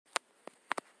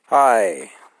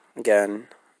Hi, again.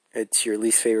 It's your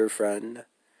least favorite friend,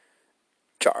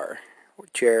 Jar. Or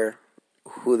Jer.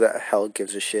 Who the hell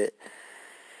gives a shit?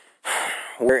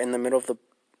 We're in the middle of the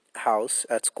house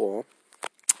at school.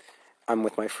 I'm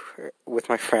with my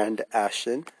friend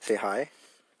Ashton. Say hi.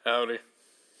 Howdy.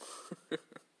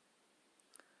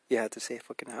 You had to say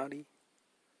fucking howdy.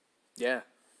 Yeah.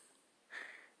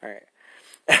 All right.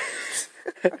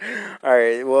 All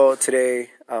right. Well, today,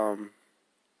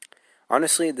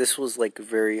 honestly, this was like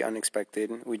very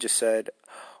unexpected. We just said,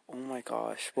 "Oh my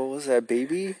gosh, what was that,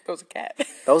 baby? That was a cat.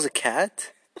 That was a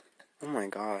cat? Oh my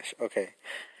gosh. Okay.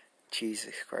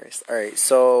 Jesus Christ. All right.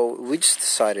 So we just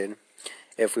decided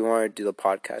if we want to do the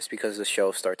podcast because the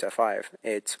show starts at 5.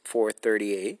 It's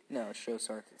 4:38. No, the show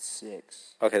starts at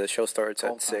 6. Okay, the show starts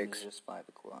Call at time 6. is just 5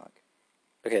 o'clock.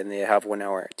 Okay, and they have 1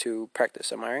 hour to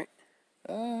practice. Am I right?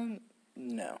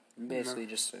 No. Basically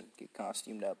just to get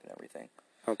costumed up and everything.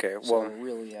 Okay. So Well,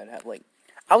 really, I'd have like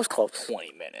I was close.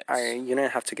 20 minutes. All right, you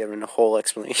don't have to give him the whole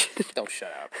explanation. Don't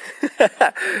shut up.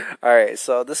 All right.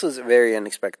 So this was very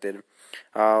unexpected.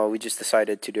 We just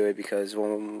decided to do it because,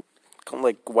 well,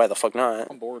 like, why the fuck not?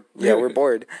 I'm bored. Yeah, we're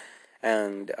bored.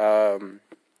 And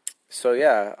so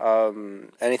yeah,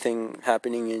 anything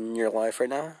happening in your life right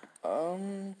now?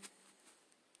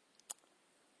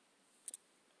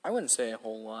 I wouldn't say a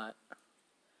whole lot.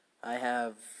 I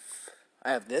have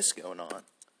this going on.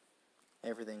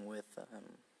 Everything with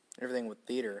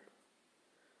theater.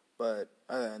 But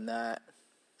other than that,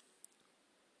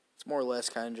 it's more or less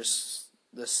kind of just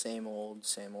the same old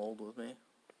with me.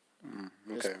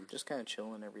 Okay. Just kind of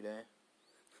chilling every day.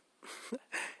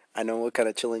 I know what kind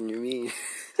of chilling you mean.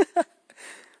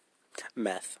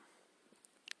 Meth.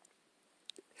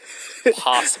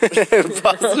 Possibly.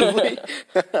 Possibly.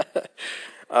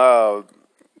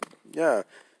 Yeah.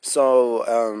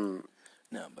 So,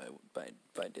 No, but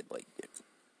I did like get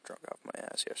drunk off my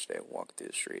ass yesterday walking through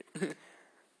the street.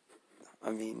 I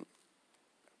mean,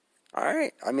 all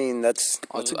right. I mean, that's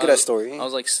a good story. I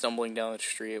was like stumbling down the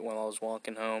street while I was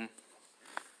walking home.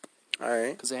 All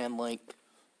right. Because I had like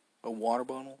a water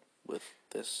bottle with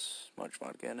this much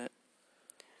vodka in it.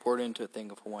 Poured into a thing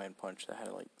of Hawaiian Punch that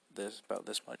had like about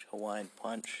this much Hawaiian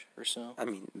Punch or so. I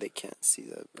mean, they can't see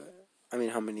that, but I mean,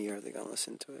 how many are they gonna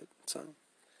listen to it? So,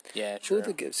 Yeah, true.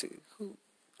 who,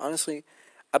 honestly,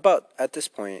 about at this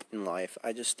point in life,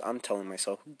 I'm telling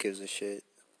myself, who gives a shit?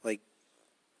 Like,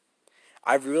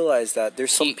 I've realized that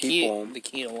there's some people. The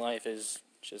key to life is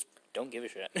just don't give a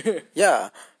shit. Yeah,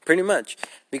 pretty much.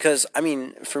 Because I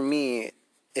mean, for me,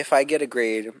 if I get a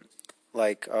grade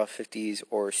like 50s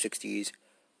or 60s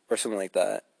or something like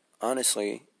that,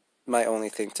 honestly, my only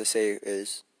thing to say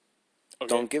is Okay.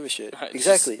 don't give a shit.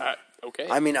 Exactly. Okay.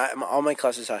 I mean, all my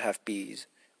classes I have B's.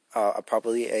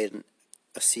 Probably a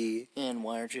C. And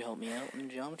why aren't you helping me out in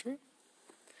geometry?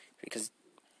 Because,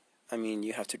 I mean,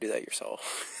 you have to do that yourself.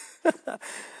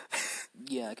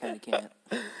 Yeah, I kind of can't.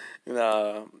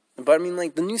 But I mean,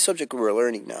 like, the new subject we're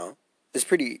learning now is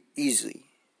pretty easy.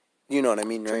 You know what I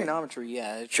mean, right? Trigonometry,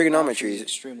 yeah. Trigonometry is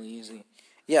extremely easy.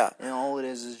 Yeah. And all it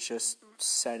is just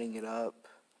setting it up,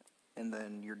 and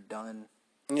then you're done.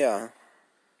 Yeah.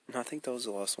 No, I think that was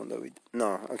the last one that we...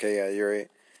 No, okay, yeah, you're right.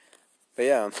 But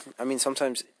yeah, I mean,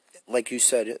 sometimes, like you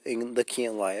said, the key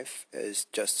in life is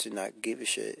just to not give a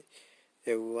shit.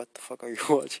 Hey, what the fuck are you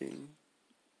watching?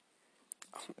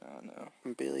 I don't know.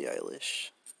 Billie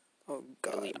Eilish. Oh,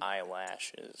 God. Billie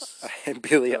Eyelashes.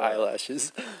 Billie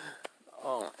Eyelashes.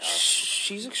 Oh, my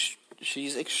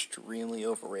She's extremely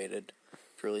overrated,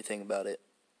 if you really think about it.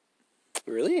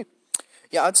 Really?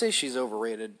 Yeah, I'd say she's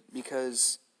overrated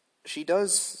because she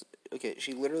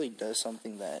literally does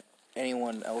something that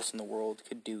anyone else in the world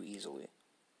could do easily.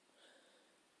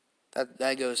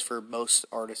 That goes for most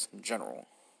artists in general.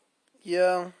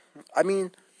 Yeah. I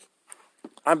mean,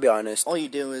 I'll be honest. All you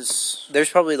do is... There's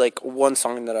probably, like, one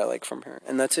song that I like from her,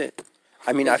 and that's it.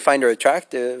 I mean, I find her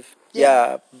attractive.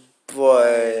 Yeah,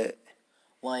 but...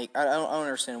 Like, I don't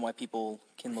understand why people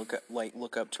can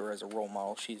look up to her as a role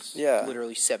model. She's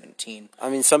literally 17. I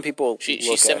mean, some people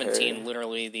She's 17,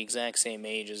 literally the exact same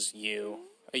age as you,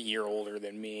 a year older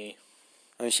than me.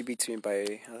 I mean, she beats me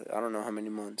by, I don't know how many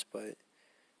months, but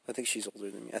I think she's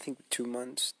older than me. I think 2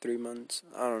 months, 3 months.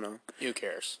 I don't know. Who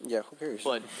cares? Yeah, who cares?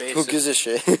 But who gives a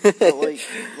shit?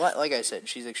 like I said,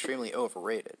 she's extremely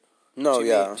overrated.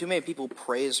 No, Too many people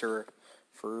praise her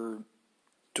for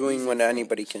doing what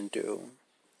anybody can do.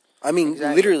 I mean,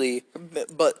 exactly. literally.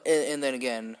 But and then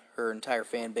again, her entire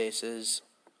fan base is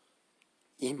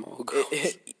emo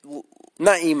girls.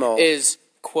 Not emo. Is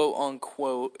quote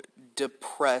unquote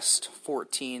depressed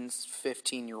 14,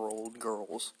 15-year-old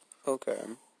girls. Okay.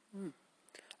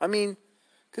 I mean,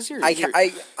 Because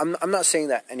I'm not saying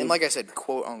that any. and like I said,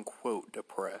 quote unquote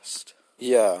depressed.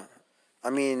 Yeah, I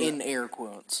mean, In air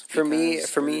quotes. for me,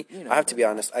 because I have to be they're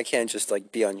not. honest. I can't just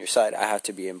like be on your side. I have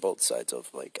to be in both sides of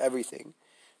like everything.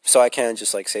 So I can't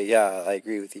just like say, yeah, I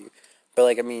agree with you. But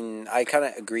like, I mean, I kind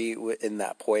of agree in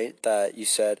that point that you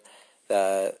said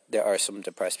that there are some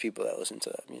depressed people that listen to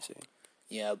that music.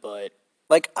 Yeah, but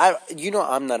Like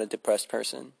I'm not a depressed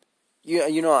person.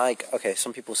 Like okay,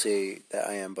 some people say that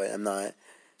I am, but I'm not.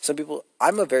 Some people,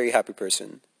 I'm a very happy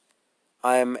person.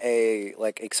 I'm a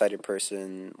like excited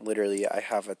person. Literally, I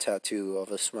have a tattoo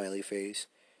of a smiley face.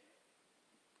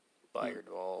 by your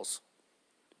balls.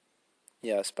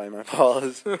 Yes, by my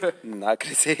balls. I'm not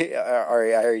gonna say it. I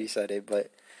already said it, but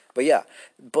yeah.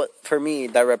 But for me,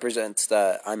 that represents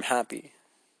that I'm happy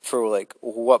for like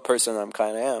what person I'm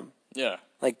kind of am. Yeah.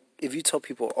 Like if you tell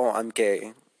people, "Oh, I'm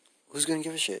gay," who's gonna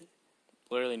give a shit?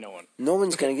 Literally no one. No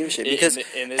one's gonna give a shit because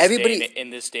Everybody everybody, in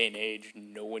this day and age,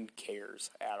 no one cares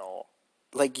at all.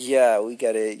 like, yeah, we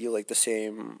get it. You like the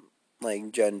same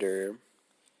like gender.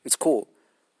 It's cool.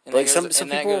 And But that like goes some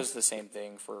and that people, goes the same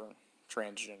thing for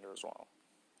transgender as well,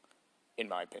 in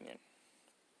my opinion.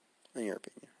 in your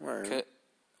opinion, whatever.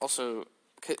 Also,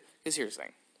 because here's the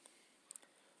thing: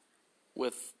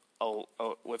 with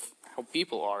with how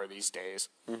people are these days,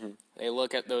 they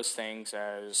look at those things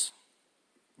as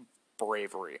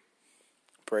bravery.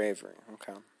 Bravery.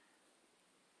 Okay.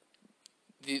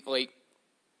 Like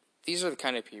these are the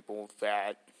kind of people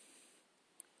that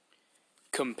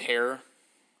compare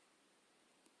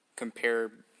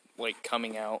like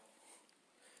coming out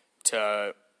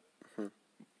to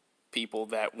people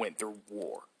that went through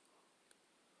war,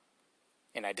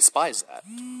 and I despise that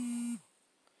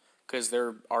because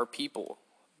there are people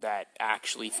that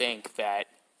actually think that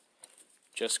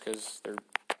just because they're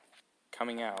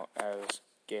coming out as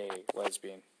gay,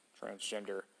 lesbian,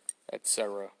 transgender,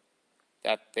 etc.,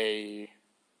 that they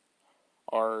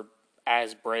are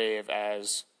as brave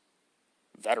as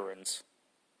veterans,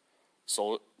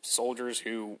 soldiers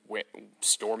who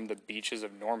stormed the beaches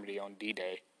of Normandy on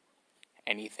D-Day,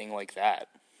 anything like that.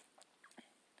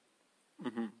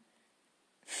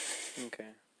 Okay.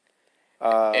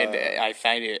 And I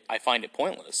find it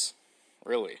pointless,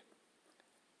 really.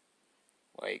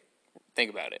 Like, think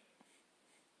about it.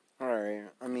 All right.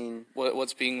 I mean,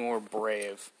 What's being more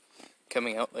brave?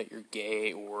 Coming out that you're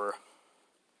gay or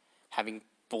having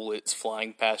bullets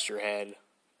flying past your head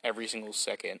every single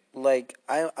second? like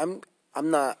I'm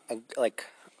not like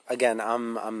again. I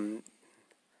don't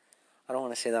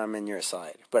want to say that I'm in your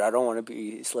side, but I don't want to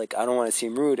be. It's like I don't want to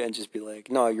seem rude and just be like,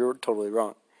 no, you're totally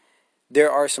wrong. There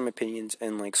are some opinions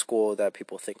in like school that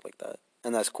people think like that,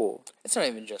 and that's cool. It's not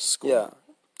even just school. Yeah,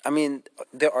 I mean,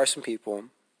 there are some people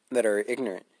that are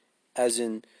ignorant, as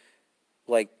in,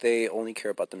 like they only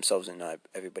care about themselves and not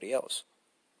everybody else.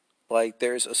 Like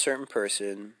there's a certain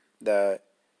person that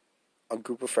a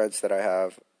group of friends that I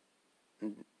have,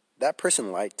 that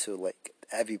person lied to like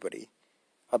everybody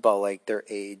about like their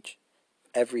age,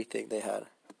 everything they had.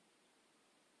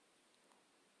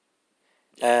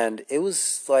 And it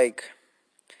was like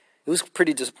it was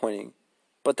pretty disappointing.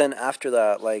 But then after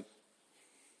that, like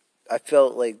I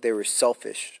felt like they were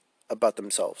selfish about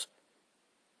themselves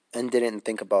and didn't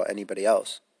think about anybody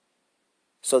else.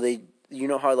 So they, you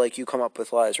know how like you come up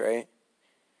with lies, right?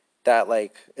 That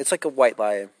like it's like a white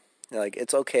lie. Like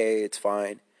it's okay, it's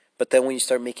fine. But then when you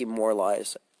start making more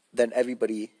lies, then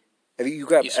you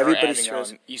grab everybody's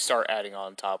stress. You start adding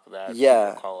on top of that. People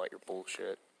Yeah, call it your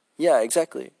bullshit. yeah,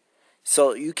 exactly.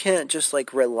 So you can't just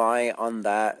like rely on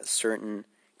that certain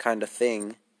kind of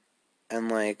thing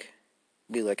and like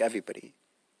be like everybody.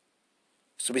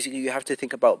 So basically, you have to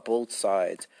think about both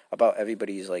sides, about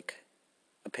everybody's like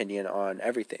opinion on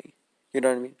everything. You know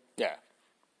what I mean? Yeah.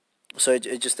 So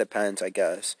it just depends, I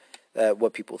guess,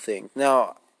 what people think.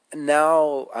 Now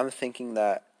I'm thinking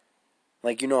that,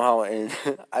 like, you know how in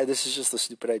this is just a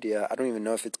stupid idea. I don't even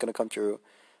know if it's gonna come true,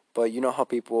 but you know how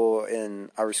people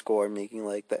in our school are making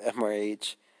like the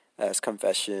MRH as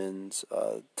confessions,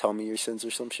 tell me your sins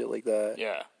or some shit like that.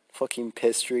 Yeah. Fucking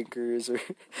piss drinkers or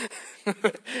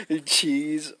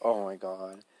cheese. Oh my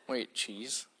god. Wait,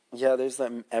 cheese? Yeah, there's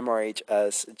that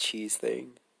MRHS cheese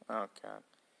thing. Oh, God.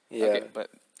 Yeah. Okay, but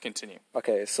continue.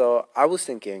 Okay, so I was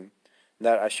thinking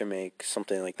that I should make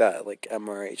something like that, like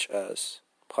MRHS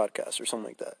podcast or something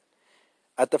like that.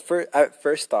 At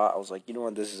first thought, I was like, you know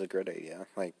what, this is a great idea.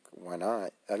 Like, why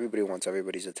not? Everybody wants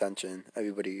everybody's attention.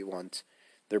 Everybody wants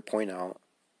their point out.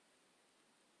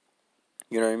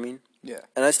 You know what I mean? Yeah.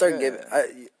 And I started giving.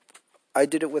 Yeah. I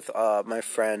did it with my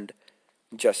friend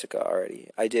Jessica already.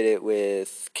 I did it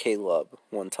with Caleb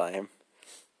one time.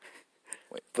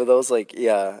 Wait. But that was like,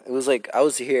 yeah, it was like I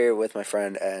was here with my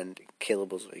friend and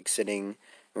Caleb was like sitting, and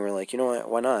we were like, you know what,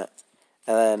 why not?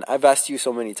 And then I've asked you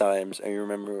so many times, and you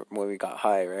remember when we got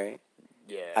high, right?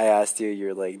 Yeah. I asked you,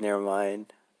 you're like, never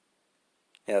mind.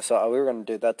 Yeah, so we were gonna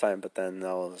do it that time, but then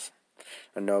that was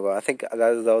a no go. I think that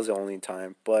was the only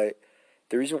time. But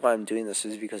the reason why I'm doing this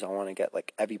is because I want to get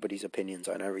like everybody's opinions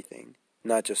on everything,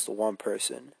 not just the one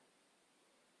person.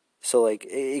 So like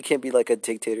it can't be like a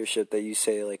dictatorship that you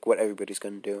say like what everybody's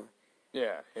gonna do.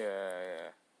 Yeah,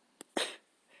 yeah.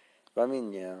 But I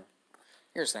mean, yeah,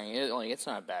 You're saying it, like it's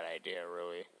not a bad idea,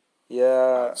 really. I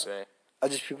yeah. would say. I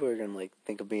just people are gonna like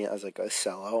think of me as like a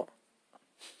sellout,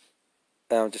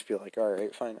 and I'll just be like, all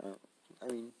right, fine. I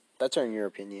mean, that's in your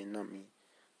opinion, not me.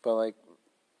 But like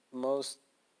most,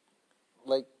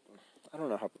 like I don't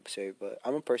know how to say it, but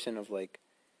I'm a person of like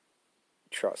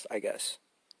trust, I guess.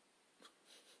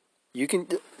 You can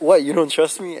what? You don't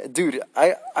trust me, dude?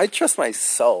 I trust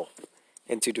myself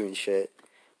into doing shit,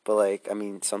 but like I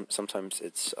mean, sometimes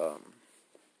it's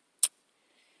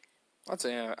I'd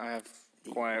say I have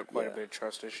quite a yeah, bit of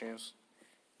trust issues.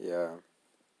 yeah.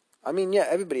 I mean, yeah,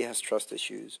 everybody has trust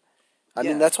issues. I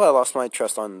mean, Yeah. that's why I lost my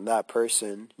trust on that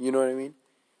person. You know what I mean?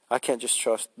 I can't just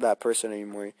trust that person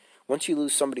anymore. Once you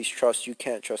lose somebody's trust, you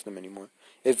can't trust them anymore.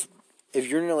 If if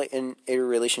you're in a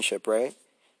relationship, right?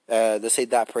 Let's say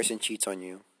that person cheats on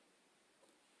you,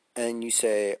 and you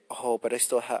say, "Oh, but I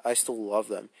still love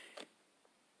them."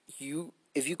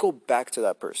 If you go back to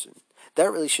that person,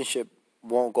 that relationship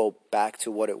won't go back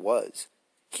to what it was.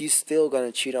 He's still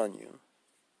gonna cheat on you.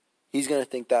 He's gonna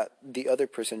think that the other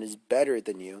person is better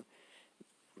than you.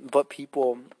 But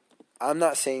people, I'm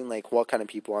not saying like what kind of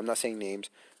people. I'm not saying names,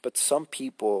 but some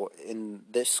people in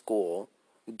this school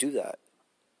do that.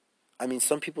 I mean,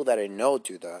 some people that I know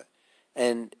do that,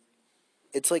 and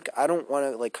it's like I don't want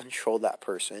to like control that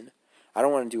person. I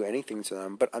don't want to do anything to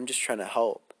them, but I'm just trying to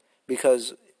help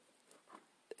because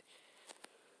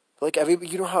like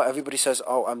you know how everybody says,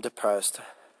 "Oh, I'm depressed,"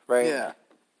 right? Yeah.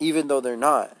 Even though they're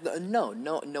not.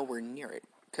 Nowhere near it.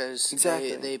 Because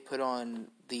Exactly. they put on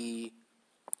the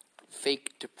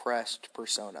fake depressed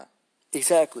persona.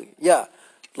 Exactly. Yeah.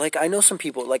 Like I know some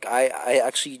people. Like I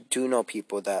actually do know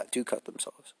people that do cut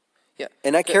themselves, Yeah.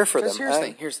 and I care for Because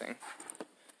them. here's the thing.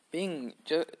 Being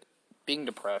being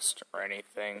depressed or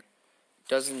anything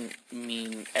doesn't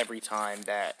mean every time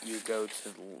that you go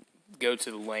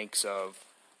to the lengths of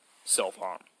self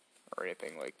harm or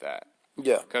anything like that.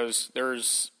 Yeah. Because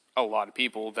there's a lot of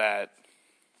people that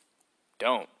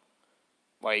don't.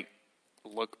 Like,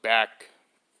 look back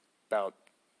about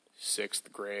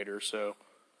 6th grade or so.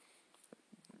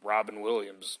 Robin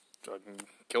Williams fucking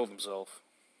killed himself.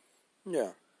 Yeah.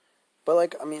 But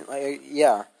like I mean,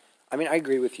 yeah. I mean, I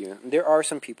agree with you. There are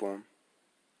some people,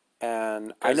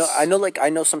 and Cause I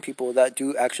know some people that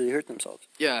do actually hurt themselves.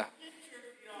 yeah,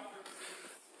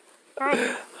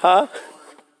 Huh?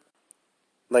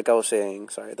 Like I was saying,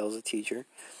 sorry, that was a teacher.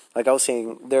 Like I was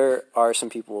saying, there are some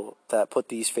people that put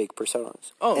these fake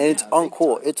personas, oh and it's yeah, big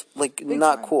uncool. time, It's like big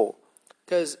not time. cool.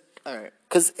 Cause all right,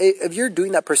 Because if you're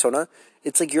doing that persona,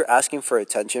 it's like you're asking for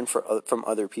attention from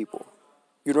other people.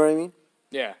 You know what I mean?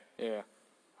 yeah,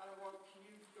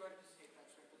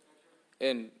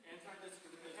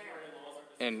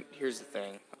 and here's the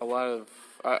thing. A lot of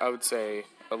I would say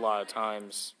a lot of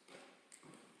times.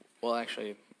 Well,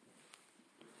 actually,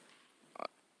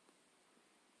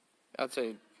 I'd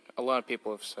say a lot of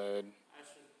people have said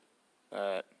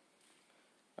that.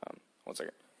 One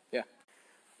second. Yeah.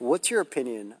 What's your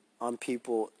opinion on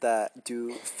people that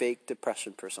do fake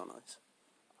depression personas?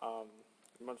 A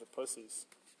bunch of pussies.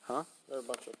 Huh? They're a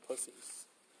bunch of pussies.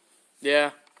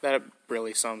 Yeah, that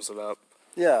really sums it up.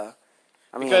 Yeah.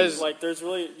 I mean, Because Like,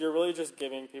 you're really just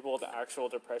giving people with actual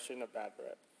depression a bad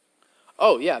rep.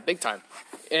 oh yeah, big time.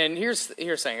 And here's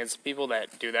saying it's people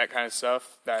that do that kind of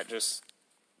stuff that just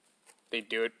they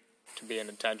do it to be an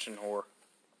attention whore.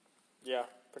 Yeah,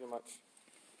 pretty much.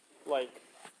 Like,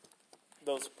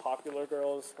 those popular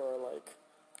girls who are like,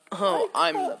 Oh,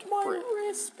 I'm cut my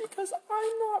wrist because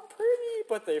I'm not pretty.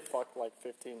 But they fucked like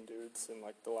 15 dudes in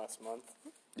like the last month.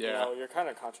 yeah. You know, you're kind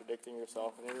of contradicting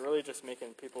yourself, and you're really just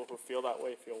making people who feel that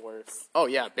way feel worse. Oh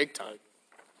yeah, big time.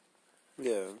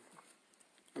 yeah.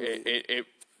 It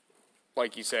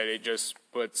like you said, it just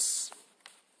puts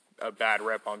a bad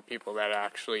rep on people that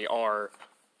actually are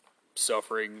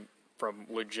suffering from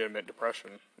legitimate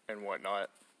depression and whatnot.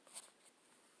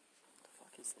 The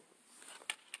fuck is that?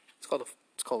 It's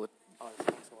called Oh,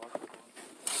 it's a lot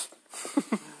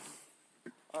of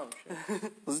oh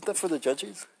shit. Wasn't that for the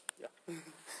judges? Yeah.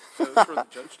 That's where the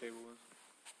judge table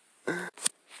is.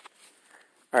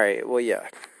 All right. Well, yeah.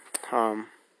 Um,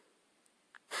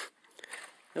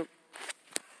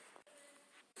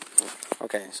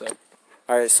 Okay. So,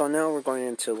 All right. So now we're going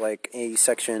into like a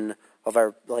section of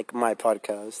our like my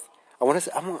podcast. I want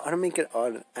to make it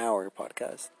on our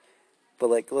podcast, but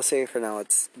like let's say for now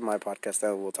it's my podcast.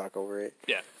 That we'll talk over it.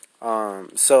 yeah.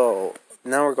 So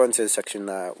now we're going to the section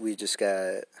that we just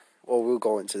got. Well, we'll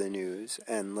go into the news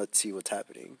and let's see what's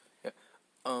happening. Yeah.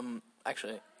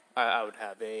 Actually, I would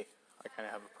have I kind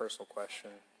of have a personal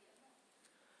question.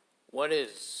 What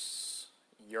is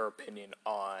your opinion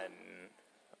on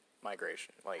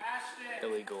migration? Like,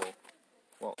 illegal,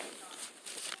 well,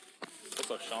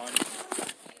 what's up, Sean?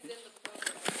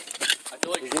 I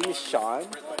feel like His name is Sean.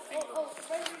 Where's my finger?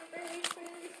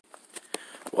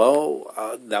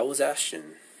 Well, that was Ashton.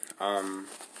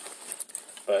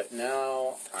 But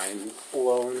now I'm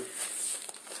alone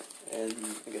in,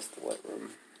 I guess, the wet room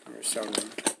or sound room.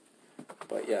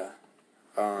 But yeah.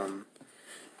 Oh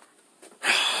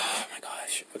my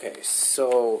gosh. Okay,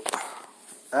 so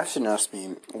Ashton asked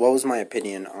me what was my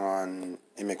opinion on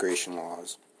immigration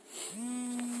laws.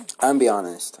 I'm gonna be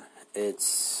honest.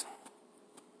 It's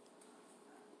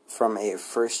from a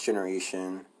first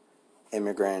generation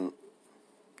immigrant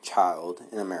child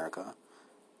in America.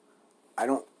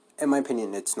 In my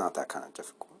opinion, it's not that kind of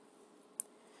difficult.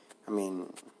 I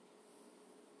mean,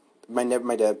 my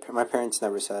parents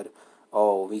never said,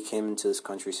 "Oh, we came into this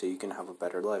country so you can have a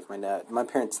better life." My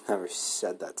parents never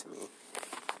said that to me.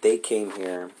 They came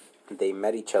here, they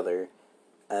met each other,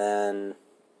 and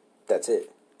that's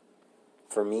it.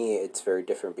 For me, it's very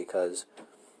different because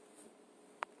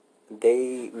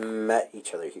they met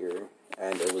each other here,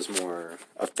 and it was more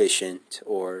efficient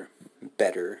or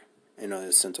better in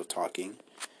a sense of talking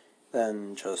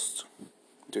than just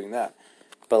doing that.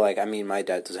 But like, I mean, my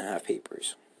dad doesn't have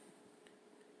papers.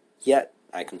 Yet,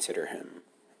 I consider him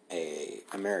a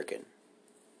American.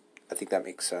 I think that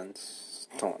makes sense.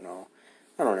 Don't know.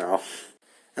 I don't know.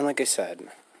 And like I said,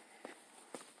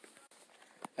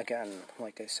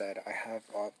 I have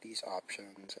all these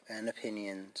options and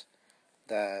opinions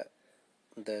that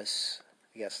this,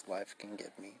 I guess, life can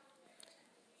give me.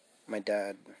 My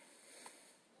dad,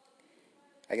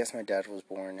 I guess my dad was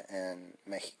born in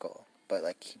Mexico, but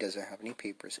like he doesn't have any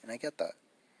papers, and I get that.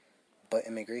 But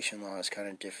immigration law is kind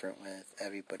of different with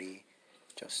everybody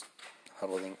just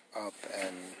huddling up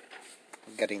and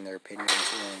getting their opinions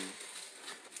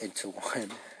into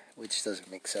one, which doesn't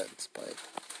make sense, but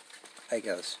I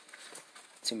guess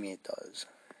to me it does.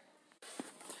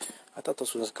 I thought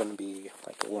this was going to be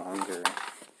like longer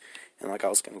and like I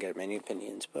was going to get many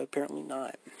opinions, but apparently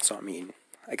not. So I mean,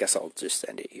 I guess I'll just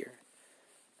end it here.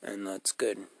 And that's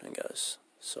good, I guess.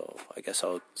 So I guess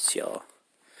I'll see y'all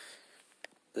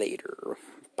later.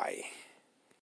 Bye.